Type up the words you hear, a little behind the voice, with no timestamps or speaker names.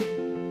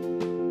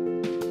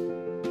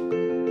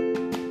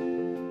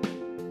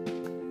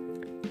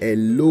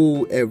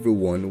Hello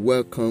everyone,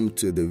 welcome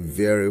to the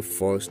very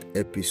first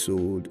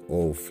episode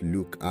of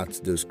Look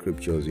at the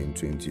Scriptures in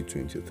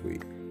 2023.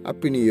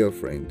 Happy New Year,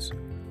 friends.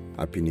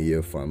 Happy New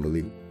Year,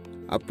 family.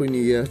 Happy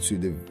New Year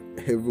to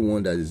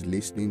everyone that is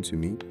listening to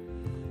me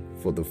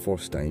for the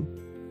first time.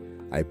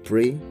 I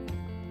pray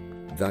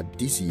that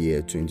this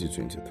year,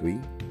 2023,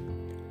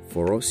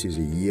 for us is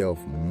a year of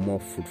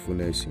more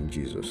fruitfulness in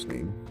Jesus'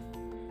 name.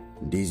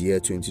 This year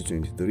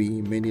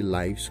 2023, many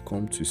lives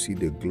come to see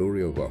the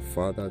glory of our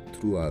Father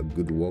through our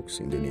good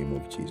works in the name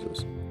of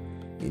Jesus.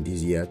 In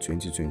this year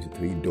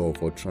 2023, door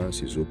of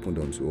utterance is opened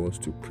unto us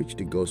to preach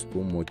the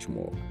gospel much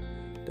more,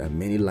 that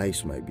many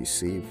lives might be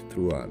saved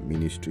through our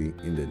ministry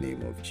in the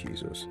name of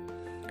Jesus.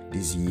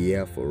 This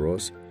year for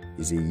us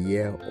is a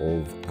year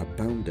of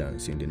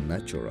abundance in the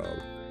natural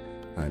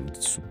and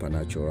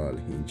supernatural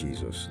in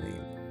Jesus'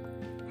 name.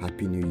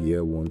 Happy New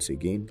Year once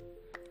again,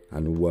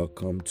 and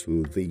welcome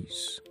to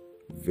this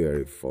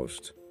very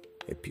first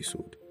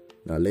episode.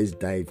 Now let's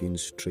dive in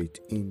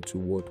straight into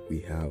what we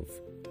have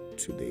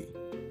today.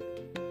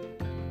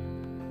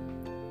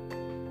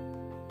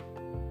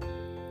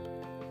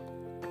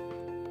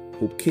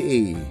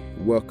 Okay,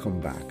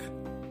 welcome back.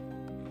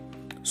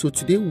 So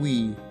today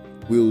we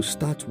will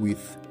start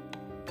with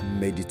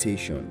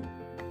meditation.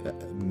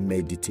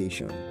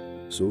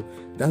 So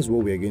that's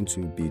what we are going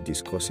to be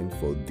discussing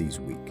for this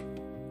week.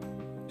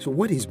 So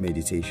what is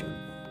meditation?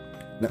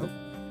 Now,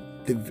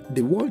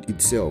 the word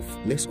itself,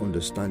 let's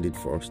understand it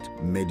first.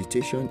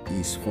 Meditation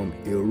is from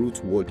a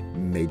root word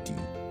medi,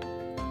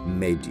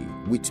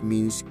 which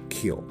means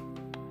cure.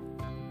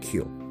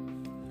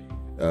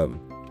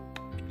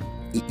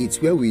 It's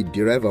where we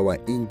derive our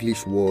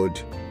English word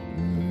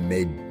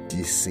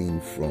medicine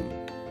from.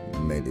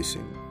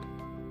 Medicine.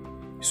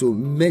 So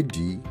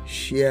medi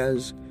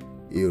shares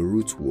a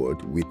root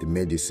word with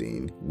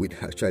medicine,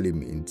 which actually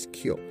means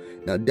cure.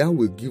 Now that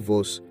will give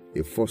us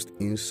a first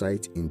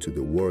insight into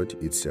the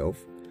word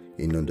itself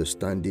in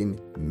understanding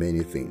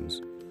many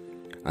things.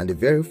 And the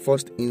very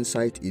first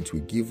insight it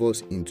will give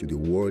us into the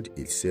word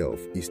itself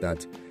is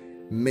that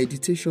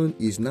meditation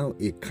is now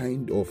a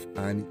kind of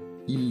an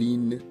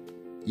healing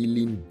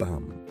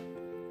balm,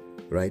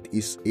 right?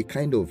 It's a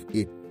kind of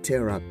a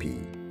therapy.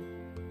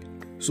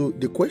 So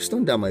the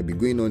question that might be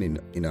going on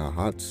in our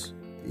hearts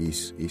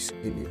is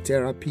in a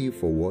therapy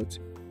for what?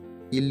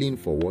 Healing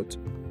for what?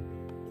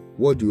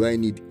 What do I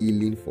need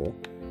healing for?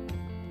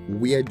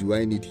 Where do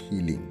I need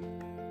healing?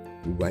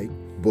 Right?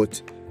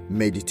 But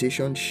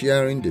meditation,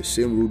 sharing the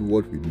same root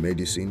word with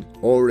medicine,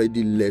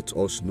 already lets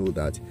us know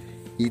that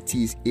it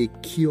is a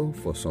cure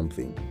for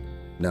something.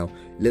 Now,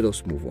 let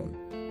us move on.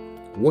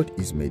 What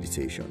is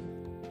meditation?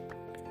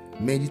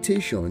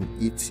 Meditation,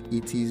 it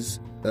is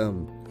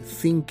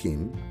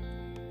thinking,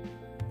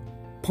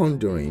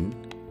 pondering,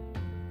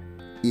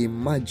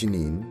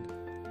 imagining,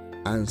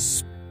 and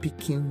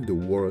speaking the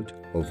word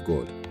of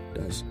God.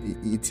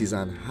 It is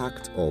an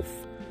act of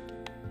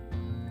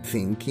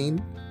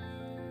thinking,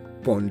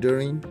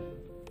 pondering,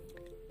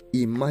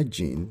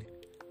 imagining,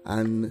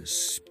 and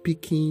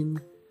speaking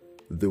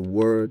the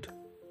word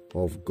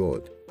of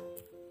God.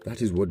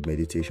 That is what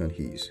meditation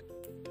is.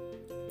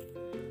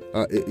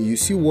 You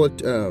see what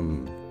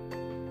the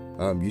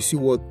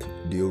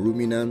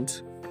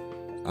ruminant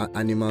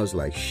animals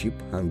like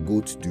sheep and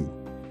goats do.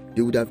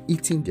 They would have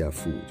eaten their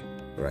food,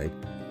 right?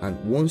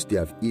 And once they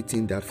have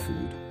eaten that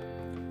food,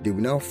 they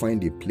will now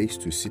find a place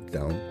to sit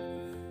down,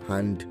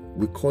 and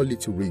we call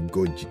it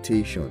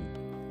regurgitation.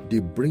 They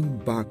bring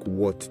back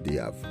what they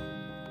have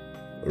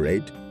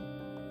read.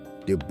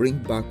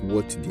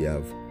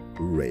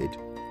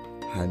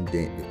 And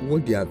then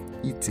what they have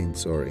eaten,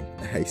 is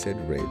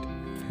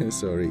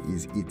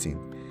eaten.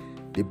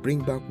 They bring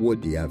back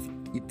what they have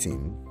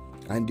eaten,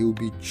 and they will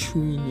be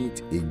chewing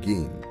it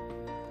again.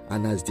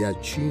 And as they are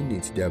chewing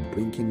it, they are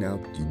bringing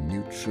out the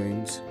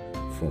nutrients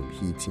from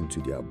it into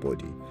their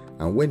body.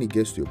 And when it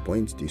gets to a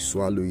point, they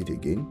swallow it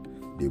again,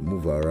 they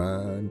move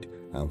around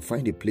and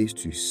find a place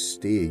to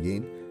stay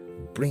again,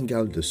 bring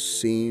out the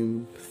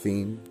same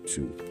thing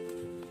to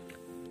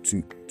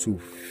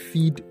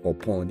feed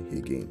upon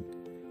again.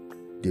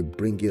 They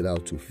bring it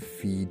out to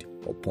feed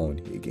upon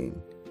again.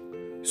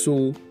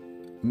 So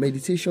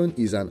meditation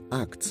is an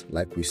act,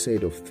 like we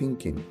said, of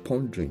thinking,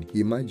 pondering,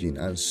 imagining,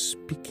 and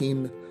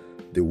speaking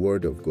the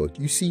word of God.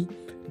 You see,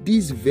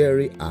 this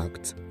very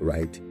act,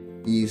 right,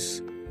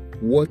 is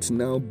what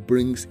now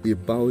brings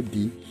about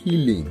the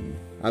healing.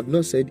 I've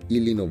not said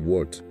healing of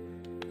what,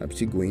 I'm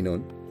still going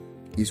on.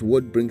 Is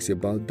what brings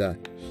about the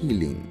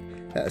healing.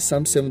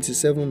 Psalm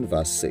 77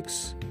 verse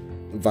 12.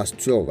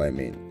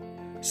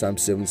 Psalm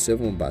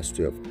 77 verse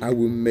 12. I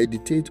will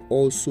meditate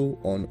also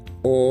on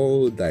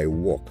all thy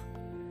work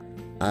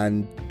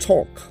and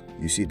talk,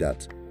 you see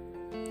that,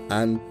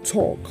 and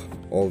talk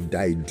of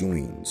thy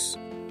doings.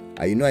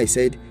 I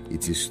said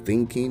it is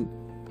thinking,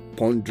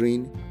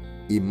 pondering,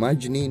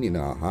 imagining in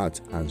our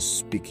heart, and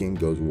speaking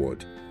God's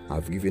word.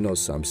 I've given us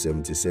Psalm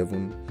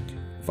 77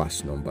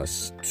 verse number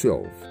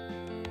 12.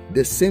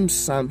 The same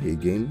psalm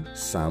again,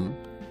 Psalm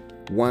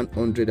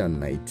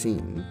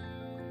 119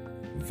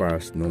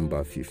 verse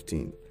number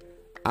 15.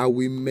 I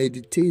will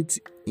meditate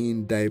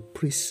in thy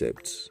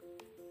precepts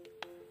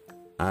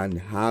and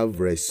have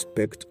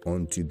respect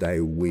unto thy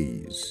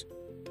ways.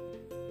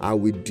 I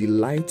will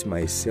delight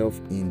myself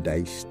in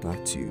thy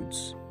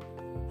statutes.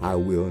 I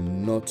will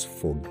not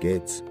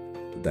forget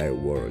thy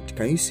word.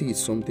 Can you see it's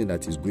something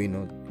that is going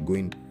on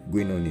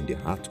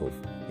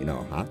in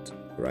our heart,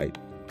 right?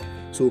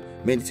 So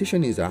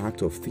meditation is an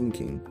act of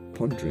thinking,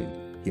 pondering,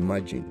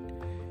 imagine.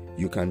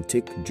 You can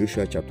take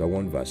Joshua chapter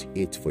 1 verse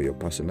 8 for your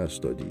personal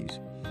studies.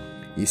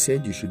 He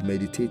said you should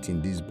meditate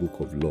in this book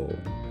of law,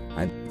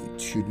 and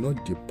it should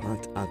not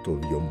depart out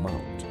of your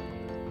mouth,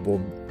 but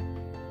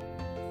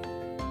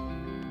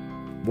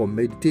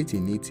meditate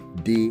in it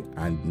day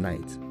and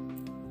night.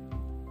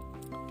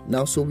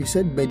 Now, so we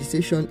said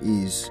meditation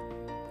is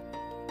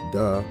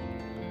the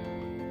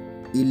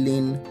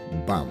healing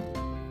balm,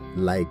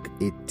 like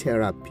a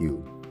therapy.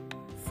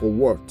 For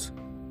what?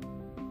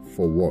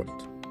 For what?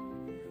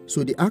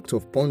 So the act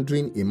of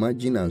pondering,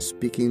 imagining, and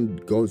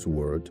speaking God's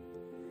word,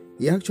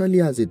 it actually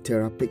has a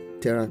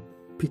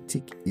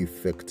therapeutic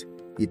effect.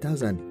 It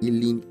has an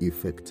healing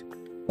effect.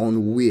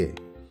 On where?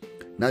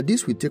 Now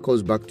this will take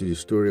us back to the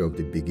story of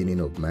the beginning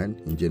of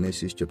man in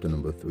Genesis chapter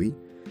number 3.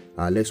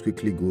 Let's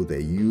quickly go there.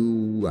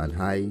 You and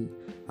I,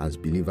 as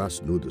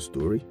believers, know the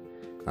story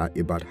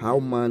about how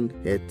man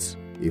ate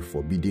a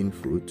forbidden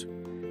fruit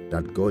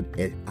that God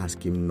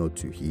asked him not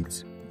to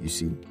eat. You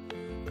see,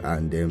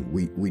 and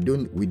we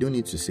don't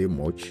need to say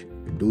much.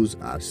 Those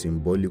are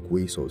symbolic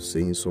ways of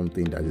saying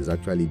something that is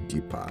actually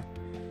deeper.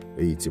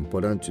 It's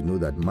important to know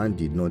that man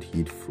did not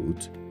eat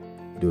fruit.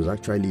 It was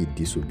actually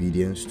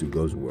disobedience to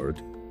God's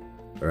word.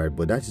 All right,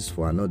 but that is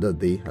for another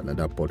day,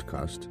 another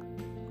podcast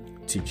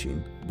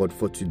teaching. But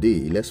for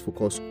today, let's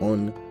focus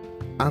on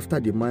after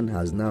the man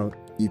has now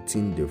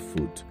eaten the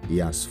fruit, he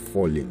has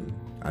fallen,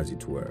 as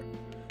it were.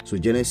 So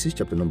Genesis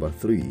chapter number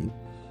 3,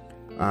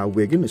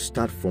 we're going to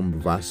start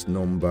from verse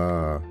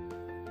number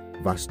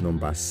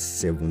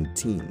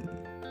 17.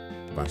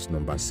 Verse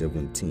number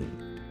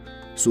 17.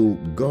 So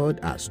God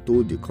has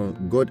played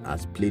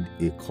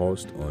a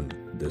curse on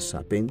the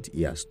serpent.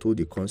 He has told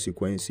the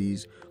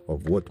consequences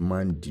of what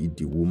man did,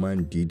 the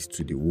woman did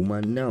to the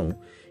woman. Now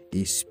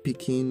he's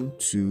speaking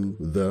to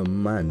the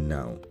man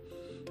now.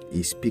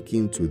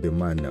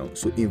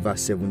 So in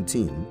verse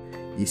 17,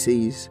 he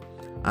says,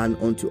 and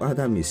unto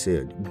Adam he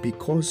said,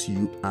 because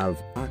you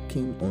have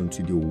hearkened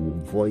unto the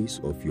voice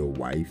of your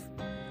wife,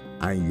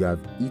 and you have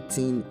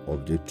eaten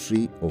of the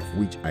tree of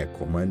which I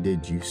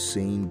commanded you,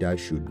 saying thou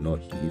should not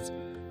eat,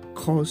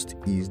 cursed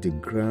is the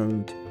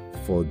ground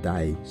for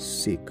thy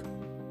sake.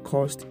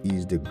 Cursed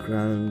is the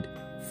ground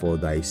for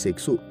thy sake.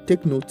 So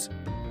take note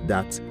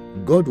that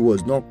God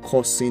was not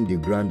cursing the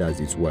ground, as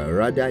it were.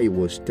 Rather, he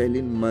was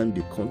telling man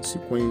the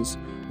consequence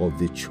of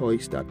the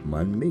choice that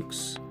man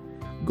makes.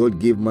 God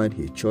gave man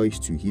a choice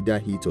to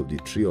either eat of the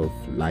tree of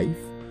life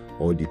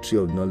or the tree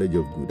of knowledge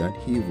of good and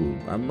evil.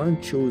 And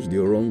man chose the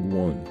wrong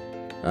one.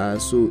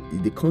 So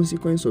the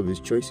consequence of his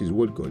choice is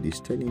what God is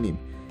telling him.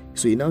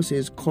 So he now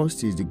says,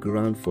 cursed is the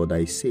ground for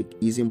thy sake.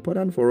 It's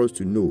important for us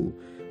to know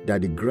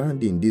that the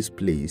ground in this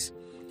place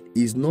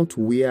is not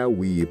where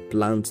we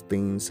plant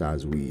things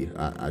as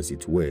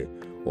it were,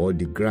 or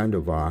the ground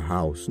of our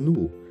house.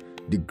 No,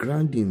 the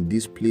ground in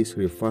this place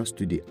refers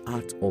to the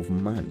heart of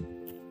man.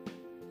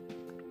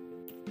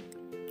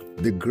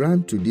 The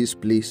ground to this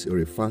place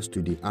refers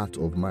to the heart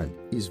of man.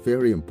 It's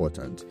very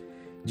important.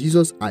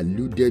 Jesus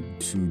alluded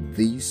to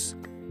this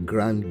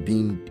ground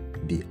being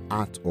the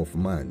heart of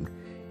man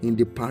in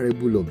the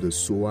parable of the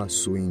sower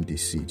sowing the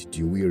seed.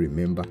 Do we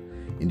remember?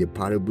 In the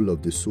parable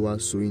of the sower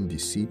sowing the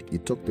seed, he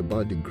talked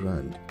about the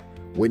ground.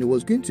 When he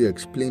was going to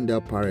explain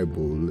that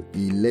parable,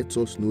 he let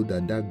us know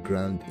that that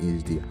ground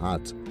is the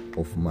heart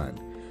of man.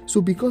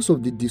 So because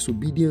of the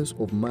disobedience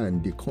of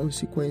man, the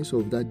consequence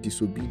of that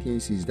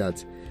disobedience is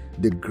that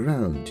the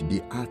ground,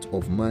 the heart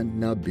of man,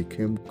 now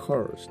became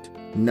cursed.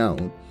 Now,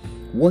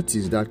 what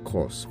is that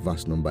curse?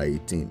 Verse number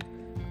 18.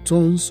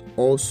 Thorns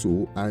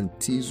also and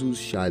thistles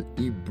shall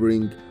he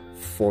bring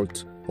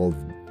forth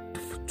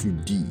to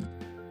thee,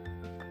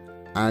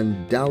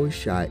 and thou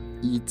shalt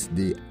eat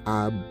the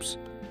herbs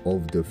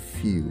of the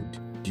field.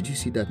 Did you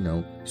see that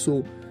now?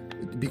 So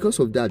because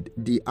of that,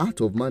 the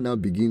heart of man now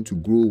begin to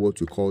grow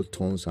what we call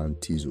thorns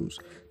and thistles.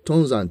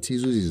 Thorns and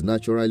thistles is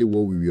naturally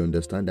what we will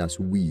understand as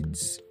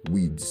weeds.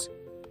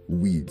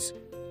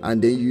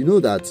 And then you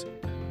know that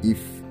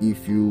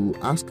if you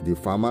ask the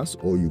farmers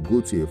or you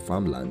go to a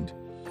farmland,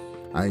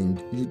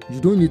 and you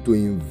don't need to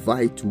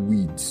invite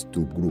weeds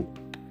to grow.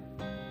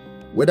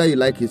 Whether you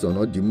like it or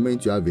not, the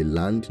moment you have a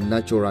land,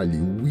 naturally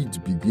weeds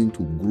begin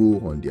to grow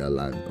on that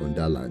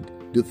land.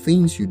 The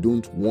things you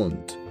don't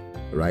want,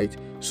 right?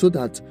 So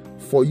that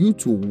for you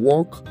to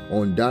walk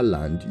on that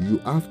land, you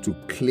have to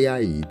clear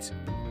it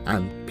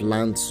and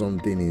plant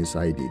something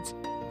inside it.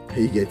 Are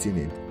you getting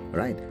it?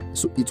 Right?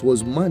 So it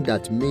was man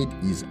that made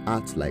his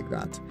heart like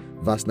that.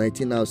 Verse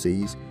 19 now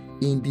says,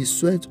 in the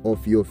sweat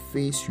of your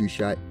face you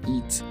shall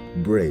eat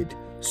bread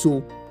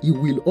So he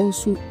will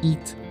also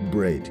eat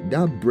bread.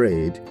 That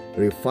bread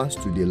refers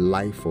to the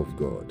life of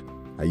God.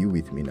 Are you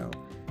with me now?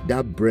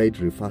 That bread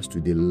refers to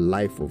the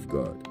life of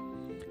God.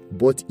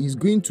 But he's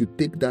going to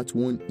take that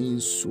one in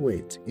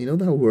sweat. In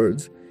other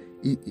words,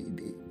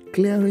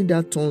 clearing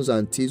that thorns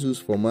and thistles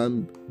for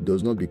man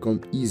does not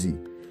become easy.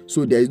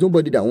 So there is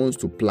nobody that wants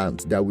to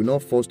plant that will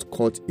not first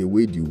cut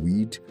away the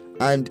weed.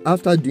 And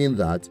after doing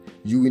that,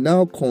 you will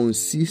now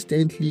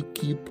consistently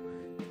keep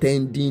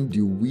tending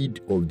the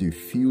weed of the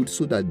field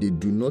so that they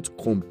do not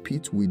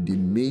compete with the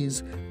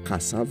maize,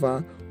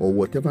 cassava, or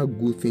whatever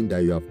good thing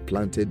that you have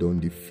planted on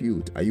the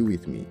field. Are you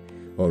with me?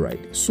 All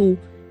right. So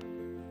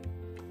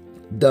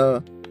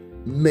the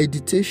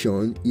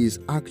meditation is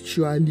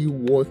actually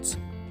what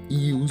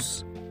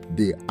heals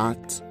the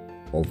heart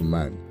of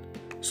man.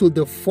 So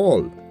the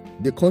fall,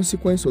 the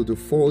consequence of the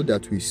fall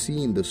that we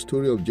see in the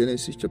story of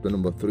Genesis chapter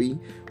number 3,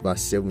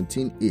 verse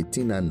 17,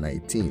 18, and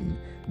 19,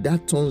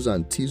 that thorns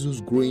and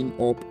thistles growing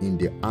up in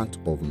the heart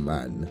of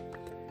man,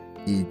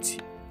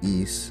 it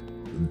is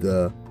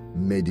the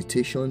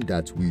meditation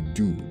that we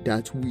do,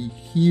 that we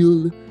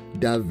heal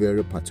that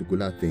very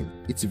particular thing.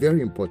 It's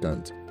very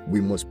important.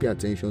 We must pay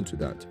attention to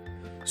that.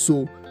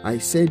 So I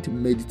said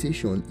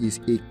meditation is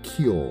a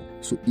cure.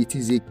 So it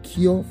is a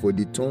cure for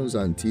the thorns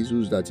and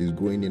thistles that is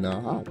growing in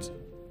our heart.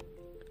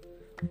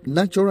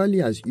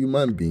 Naturally, as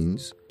human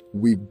beings,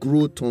 we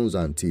grow thorns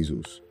and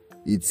thistles.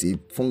 It's a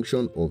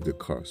function of the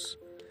curse.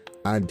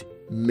 And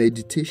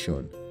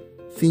meditation,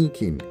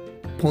 thinking,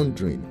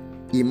 pondering,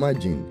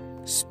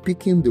 imagine,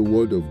 speaking the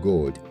word of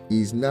God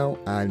is now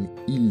an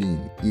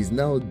healing, is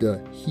now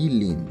the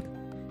healing,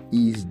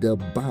 is the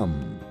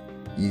balm,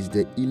 is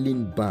the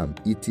healing balm.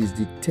 It is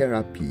the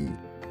therapy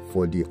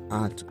for the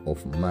heart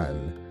of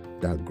man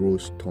that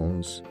grows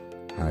thorns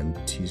and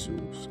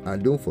thistles.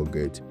 And don't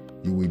forget,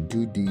 you will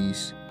do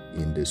this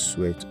in the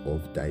sweat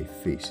of thy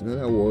face. In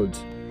other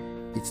words,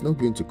 it's not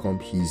going to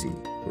come easy,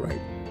 right?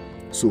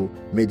 So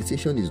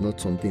meditation is not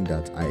something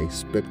that I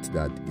expect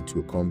that it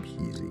will come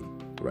easy,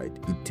 right?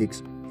 It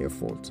takes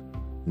effort.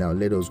 Now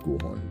let us go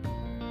on.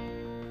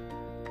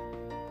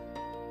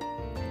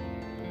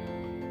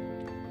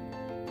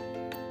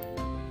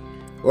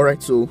 All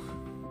right, so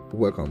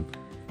welcome.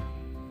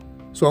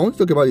 So I want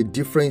to talk about the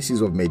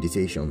differences of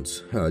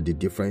meditations.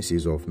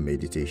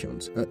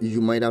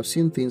 You might have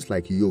seen things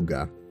like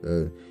yoga.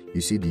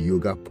 You see the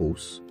yoga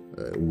pose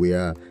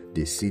where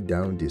they sit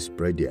down, they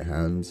spread their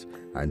hands,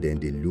 and then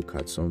they look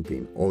at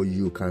something. Or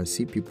you can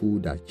see people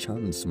that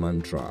chant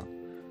mantra,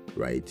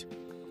 right?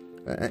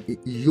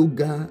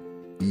 Yoga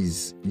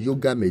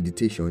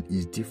meditation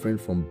is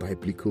different from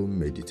biblical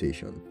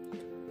meditation.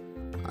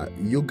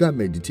 Yoga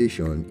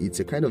meditation, it's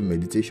a kind of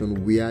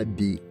meditation where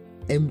they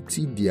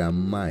empty their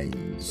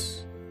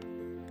minds,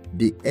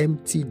 they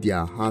empty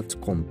their heart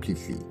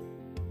completely.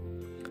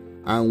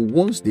 And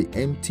once they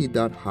empty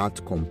that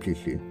heart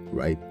completely,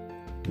 right?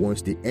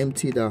 Once they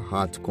empty that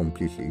heart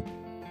completely,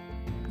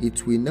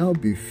 it will now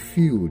be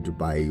filled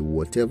by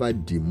whatever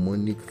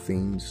demonic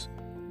things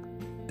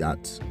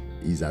that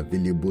is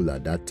available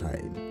at that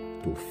time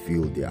to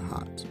fill their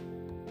heart,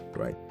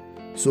 right?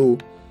 So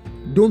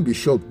don't be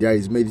shocked. There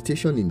is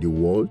meditation in the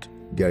world.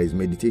 There is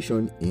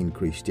meditation in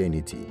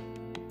Christianity.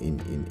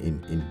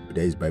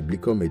 There is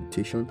biblical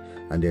meditation,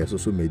 and there is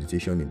also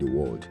meditation in the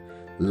world,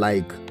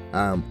 like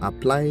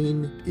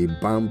applying a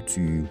balm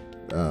to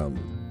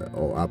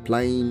or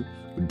applying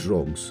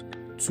drugs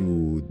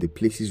to the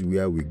places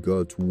where we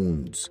got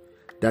wounds.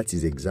 That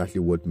is exactly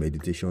what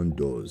meditation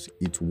does.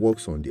 It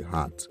works on the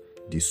heart,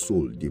 the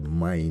soul, the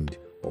mind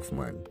of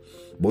man.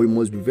 But we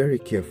must be very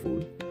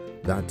careful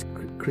that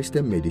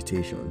Christian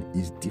meditation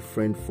is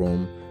different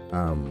from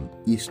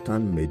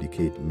Eastern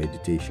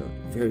meditation.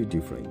 Very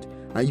different.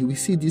 And you will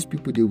see these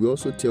people, they will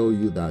also tell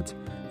you that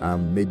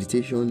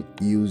meditation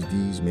heals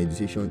this,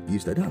 meditation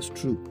heals that. That's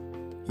true.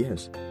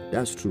 Yes,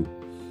 that's true.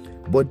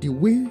 But the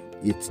way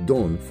it's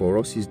done for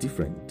us is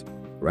different,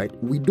 right?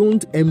 We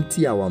don't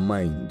empty our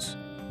minds.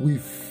 We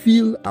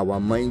fill our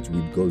minds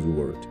with God's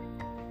word.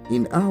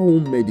 In our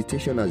own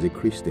meditation as a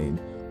Christian,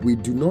 we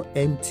do not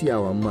empty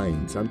our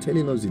minds. I'm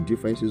telling us the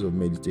differences of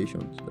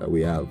meditations that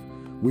we have.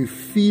 We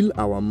fill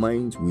our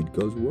minds with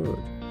God's word.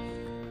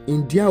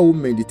 In their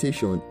own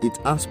meditation, it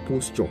has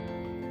posture.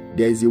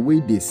 There is a way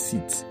they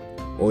sit,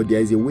 or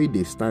there is a way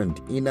they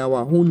stand. In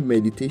our own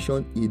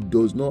meditation, it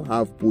does not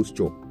have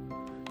posture.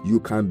 You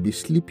can be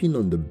sleeping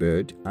on the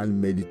bed and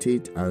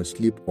meditate and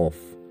sleep off.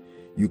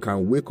 You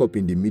can wake up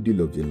in the middle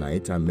of the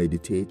night and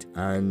meditate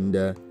and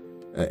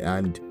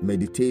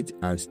meditate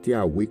and stay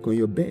awake on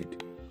your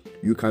bed.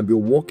 You can be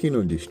walking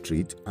on the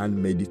street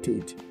and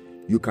meditate.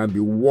 You can be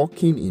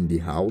walking in the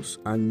house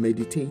and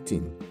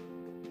meditating,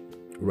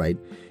 right?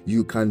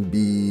 You can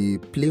be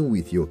playing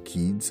with your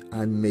kids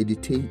and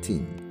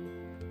meditating,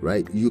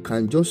 right? You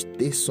can just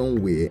stay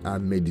somewhere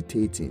and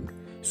meditating.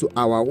 So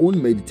our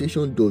own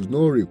meditation does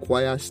not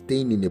require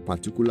staying in a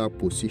particular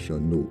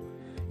position. No.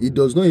 It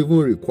does not even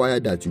require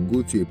that you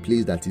go to a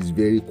place that is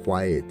very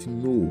quiet.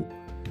 No.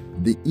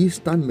 The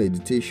Eastern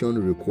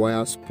meditation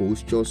requires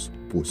postures,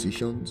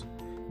 positions.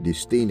 they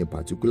stay in a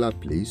particular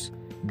place,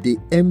 they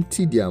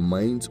empty their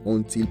minds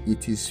until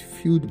it is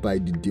filled by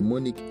the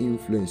demonic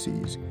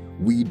influences.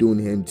 We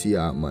don't empty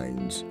our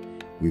minds.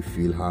 We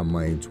fill our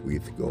minds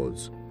with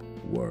God's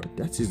word.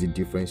 That is the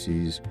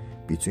differences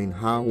between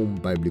our own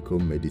biblical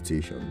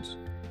meditations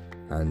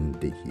and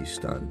the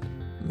Eastern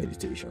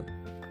meditation.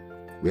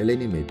 We're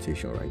learning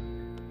meditation, right?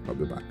 I'll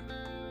be back.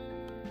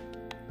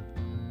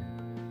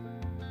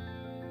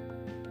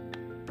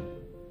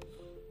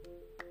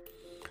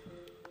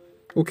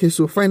 Okay,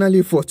 so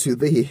finally for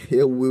today,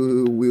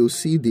 we'll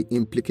see the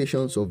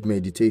implications of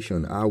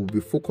meditation. I will be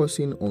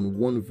focusing on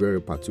one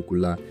very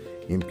particular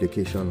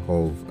implication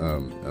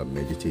of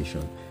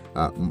meditation.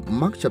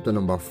 Mark chapter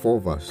number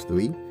 4 verse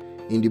 3.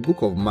 In the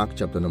book of Mark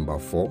chapter number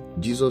 4,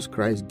 Jesus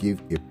Christ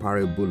gave a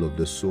parable of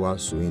the sower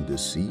sowing the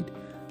seed.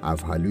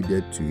 I've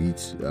alluded to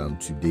it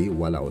today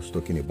while I was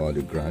talking about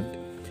the ground.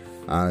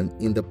 And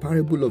in the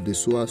parable of the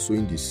sower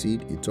sowing the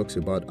seed, it talks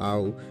about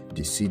how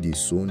the seed is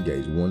sown. There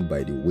is one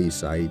by the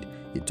wayside.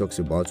 It talks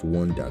about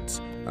one that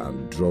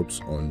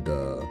drops on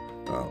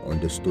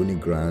the stony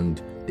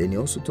ground. Then he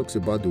also talks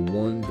about the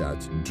one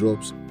that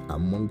drops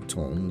among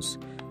thorns,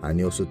 and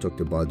he also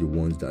talked about the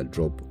ones that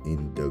drop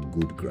in the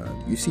good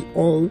ground. You see,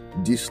 all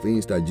these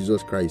things that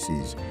Jesus Christ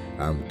is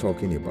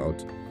talking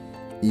about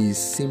is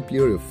simply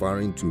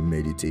referring to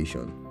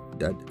meditation.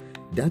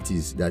 That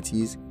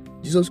is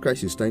Jesus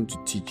Christ is trying to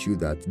teach you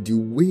that the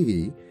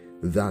way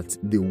that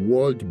the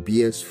world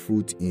bears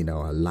fruit in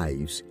our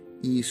lives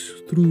is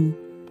through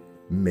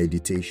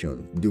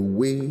meditation. The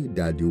way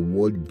that the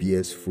world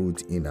bears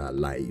fruit in our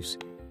lives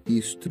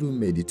is through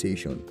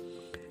meditation.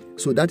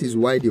 So that is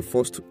why the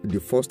first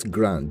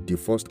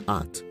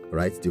art,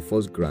 right? The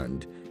first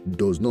grant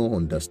does not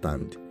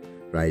understand,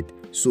 right?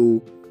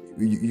 So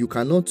you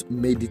cannot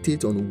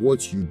meditate on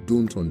what you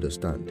don't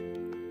understand.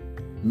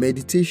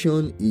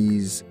 Meditation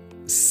is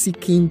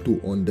seeking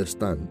to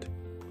understand.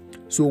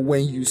 So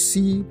when you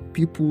see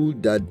people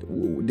that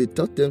they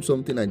taught them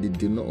something and they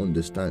did not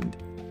understand,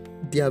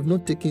 they have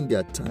not taken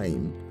their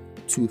time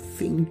to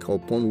think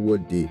upon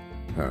what they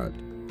heard,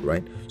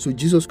 right? So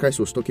Jesus Christ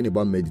was talking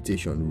about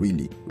meditation.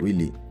 Really,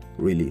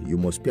 you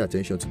must pay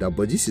attention to that.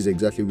 But this is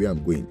exactly where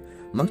I'm going.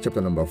 Mark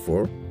chapter number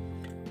 4,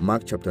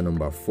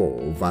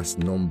 verse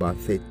number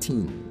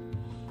 13.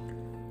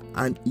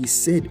 And he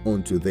said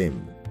unto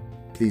them,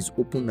 please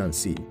open and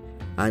see.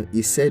 And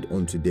he said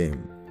unto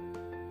them,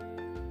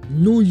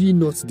 know ye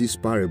not this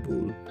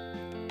parable?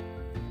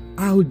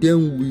 How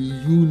then will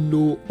you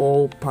know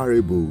all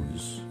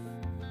parables?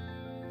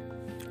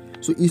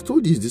 So he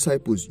told his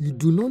disciples, you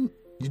don't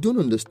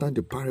understand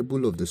the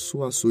parable of the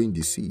sower sowing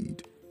the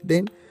seed.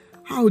 Then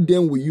how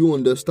then will you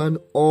understand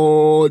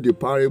all the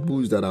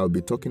parables that I'll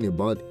be talking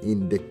about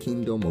in the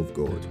kingdom of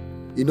God?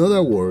 In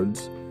other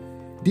words,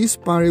 this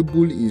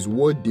parable is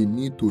what they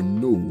need to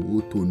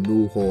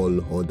know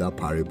all other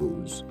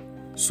parables.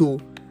 So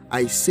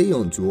I say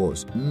unto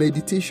us,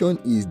 meditation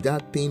is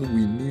that thing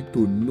we need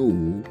to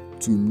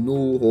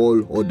know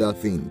all other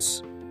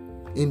things.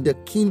 In the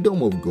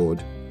kingdom of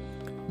God,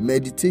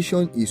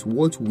 meditation is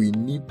what we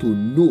need to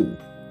know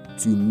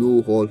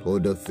all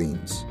other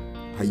things.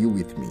 Are you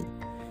with me?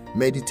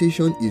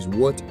 Meditation is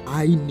what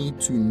I need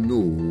to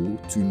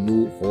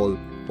know all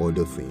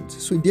other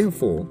things. So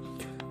therefore,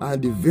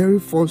 the very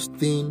first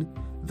thing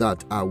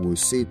that I will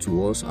say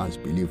to us as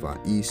believers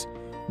is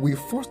we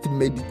first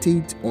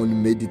meditate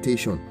on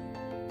meditation.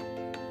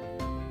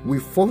 We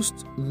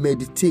first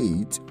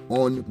meditate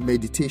on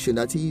meditation.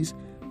 That is,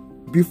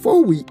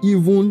 before we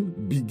even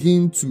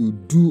begin to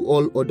do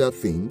all other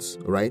things,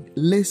 right?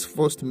 Let's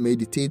first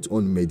meditate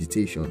on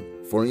meditation.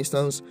 For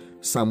instance,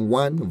 Psalm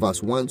 1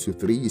 verse 1 to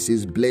 3, it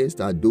says,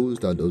 blessed are those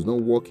that does not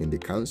walk in the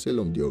counsel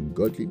of the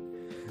ungodly,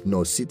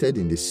 nor seated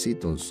in the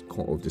seat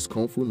of the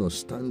scornful, nor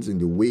stands in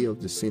the way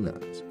of the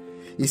sinners.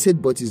 He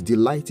said, but his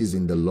delight is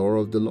in the law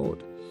of the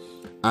Lord,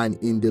 and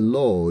in the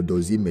law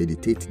does he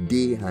meditate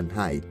day and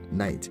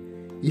night.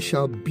 He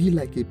shall be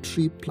like a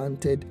tree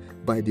planted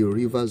by the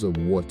rivers of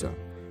water,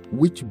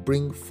 which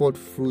bring forth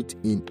fruit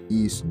in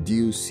his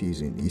due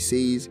season. He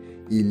says,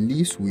 his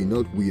leaves will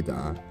not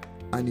wither,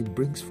 and it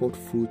brings forth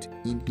fruit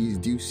in his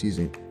due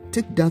season.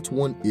 Take that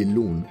one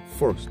alone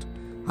first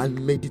and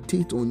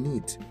meditate on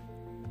it.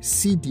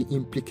 See the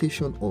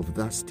implication of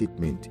that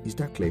statement. Is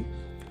that clear?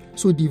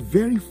 So the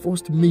very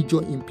first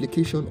major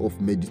implication of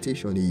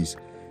meditation is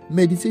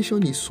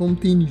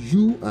something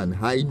you and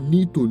I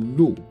need to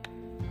know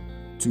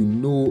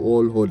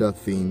all other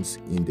things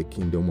in the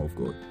kingdom of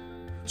God.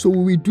 So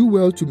we do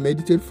well to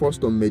meditate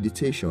first on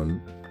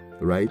meditation,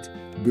 right?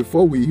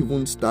 Before we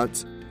even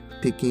start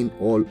taking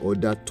all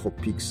other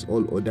topics,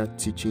 all other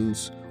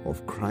teachings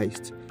of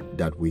Christ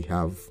that we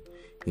have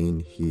in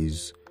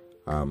his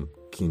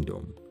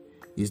kingdom.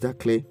 Is that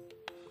clear?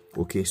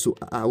 Okay, so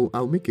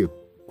I'll make a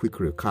quick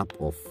recap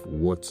of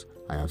what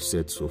I have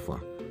said so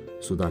far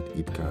so that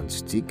it can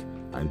stick,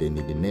 and then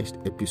in the next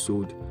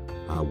episode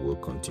I will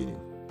continue.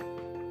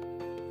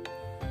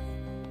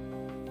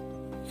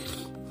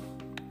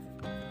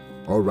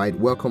 All right,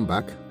 welcome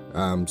back.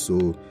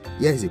 So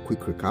Here's a quick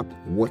recap.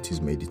 What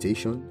is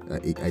meditation?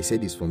 I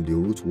said it's from the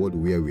root word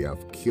where we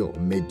have cure,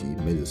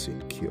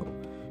 medicine, cure.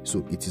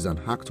 So it is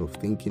an act of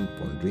thinking,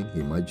 pondering,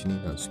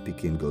 imagining, and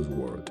speaking God's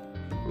word,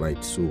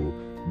 right? So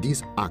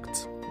this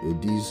act,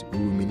 this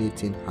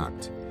ruminating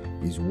act,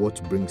 is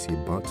what brings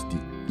about the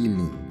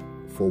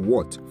healing. For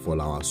what? For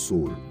our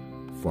soul,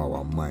 for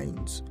our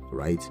minds,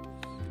 right?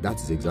 That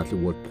is exactly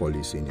what Paul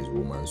is saying in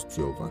Romans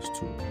 12 verse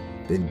 2.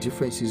 Then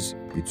differences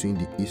between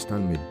the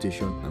Eastern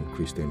meditation and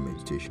Christian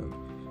meditation.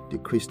 The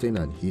Christian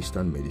and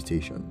Eastern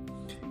meditation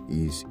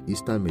is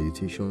Eastern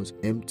meditations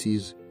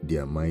empties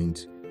their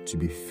minds to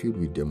be filled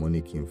with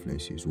demonic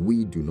influences.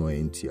 We do not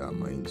empty our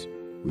minds,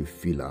 we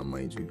fill our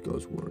minds with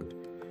God's word.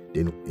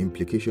 Then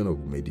implication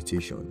of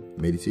meditation.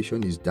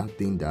 Meditation is that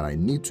thing that I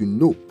need to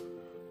know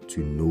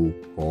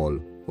all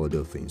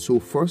other things. So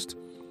first,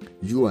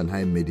 you and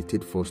I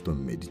meditate first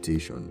on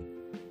meditation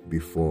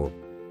before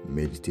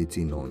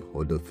meditating on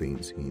other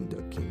things in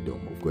the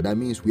kingdom of God. That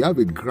means we have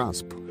a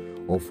grasp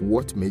of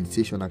what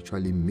meditation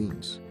actually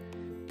means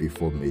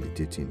before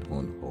meditating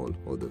on all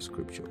other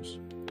scriptures.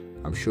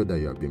 I'm sure that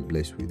you have been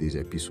blessed with this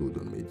episode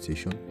on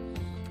meditation,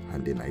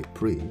 and then I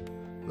pray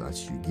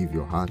that you give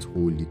your heart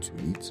wholly to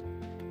it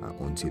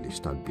until it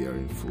starts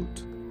bearing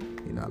fruit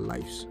in our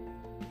lives,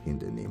 in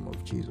the name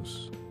of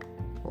Jesus.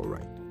 All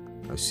right,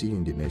 I'll see you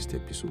in the next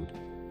episode.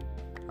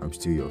 I'm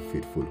still your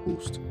faithful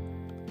host,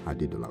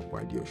 Adedolapo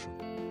Adeosun.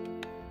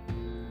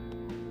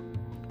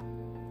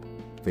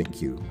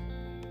 Thank you.